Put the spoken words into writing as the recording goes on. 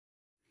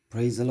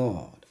Praise the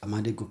Lord.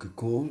 Amade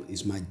Gokekol,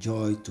 it's my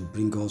joy to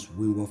bring us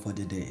whereof for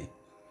the day.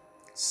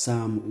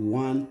 Psalm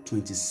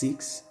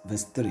 126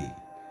 verse 3.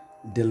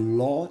 The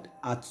Lord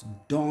hath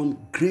done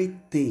great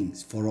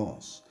things for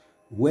us,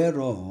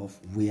 whereof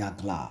we are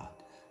glad.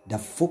 The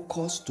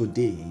focus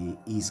today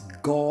is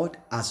God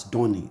has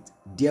done it,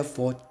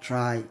 therefore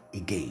try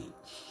again.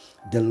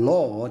 The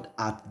Lord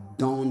hath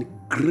done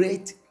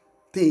great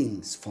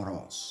things for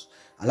us.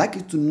 I'd like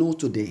you to know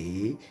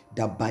today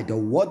that by the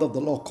word of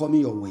the Lord coming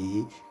your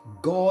way,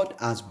 God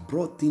has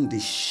brought in the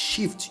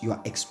shift you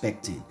are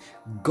expecting.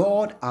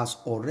 God has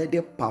already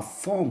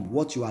performed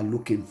what you are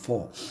looking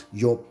for.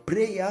 Your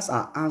prayers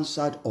are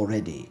answered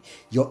already.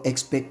 Your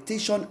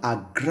expectations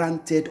are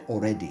granted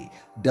already.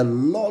 The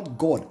Lord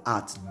God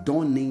hath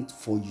done it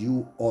for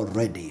you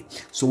already.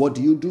 So what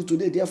do you do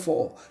today,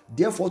 therefore?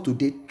 Therefore,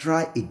 today,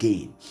 try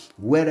again.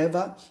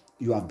 Wherever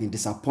you have been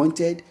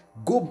disappointed,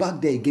 go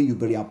back there again, you'll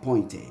be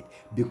reappointed.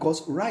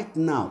 Because right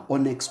now,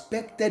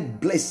 unexpected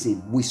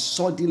blessing will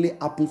suddenly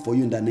happen for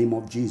you in the name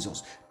of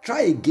Jesus.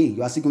 Try again.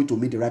 You are still going to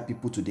meet the right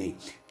people today.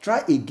 Try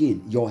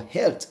again. Your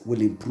health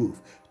will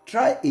improve.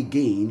 Try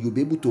again. You'll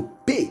be able to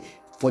pay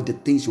for the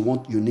things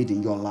you need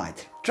in your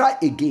life. Try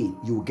again.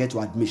 You will get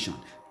your admission.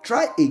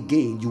 Try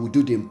again, you will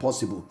do the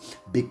impossible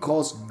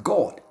because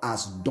God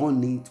has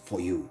done it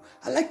for you.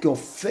 I like your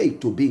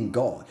faith to be in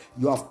God.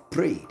 You have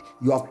prayed.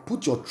 You have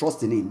put your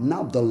trust in Him.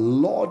 Now the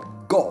Lord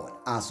God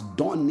has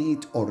done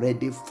it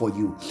already for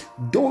you.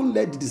 Don't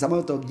let the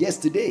disappointment of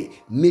yesterday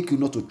make you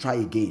not to try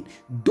again.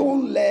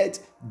 Don't let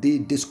the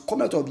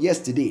discomfort of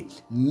yesterday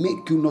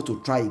make you not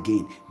to try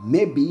again.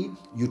 Maybe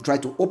you try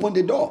to open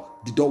the door.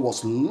 The door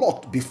was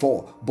locked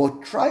before,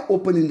 but try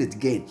opening it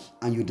again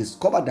and you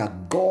discover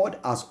that God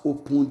has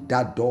opened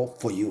that door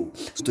for you.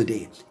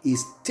 Today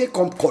is take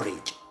on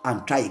courage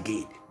and try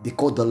again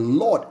because the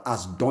Lord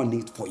has done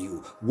it for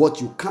you. What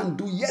you can't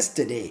do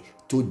yesterday,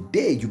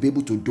 today you'll be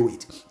able to do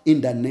it. In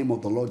the name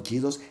of the Lord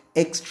Jesus,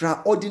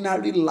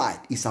 extraordinary light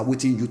is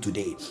awaiting you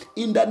today.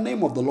 In the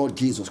name of the Lord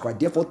Jesus Christ.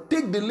 Therefore,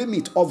 take the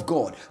limit of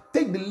God.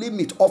 Take the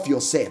limit of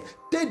yourself.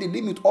 Take the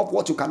limit of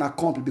what you can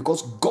accomplish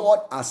because God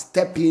has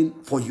stepped in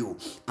for you.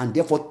 And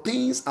therefore,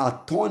 things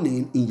are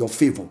turning in your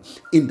favor.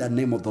 In the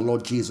name of the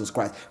Lord Jesus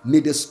Christ. May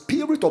the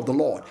Spirit of the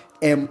Lord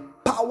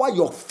empower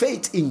your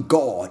faith in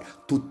God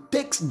to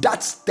take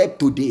that step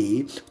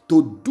today,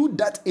 to do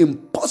that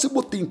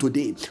impossible thing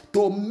today,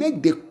 to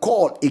make the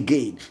call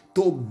again,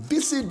 to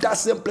visit that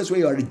same place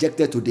where you are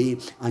rejected today,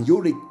 and you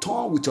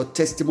return with your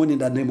testimony in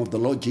the name of the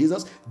Lord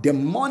Jesus. The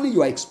money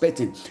you are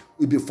expecting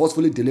will be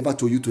forcefully delivered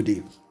to you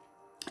today.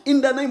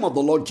 In the name of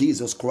the Lord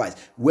Jesus Christ,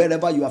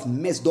 wherever you have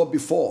messed up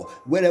before,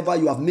 wherever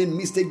you have made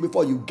mistake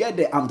before, you get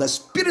there and the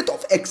spirit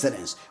of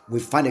excellence will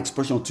find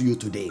expression to you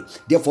today.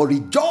 Therefore,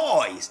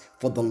 rejoice,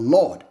 for the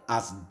Lord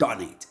has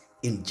done it.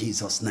 In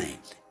Jesus' name,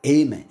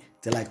 amen.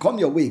 Till I come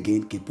your way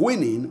again, keep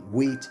winning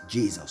with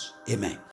Jesus. Amen.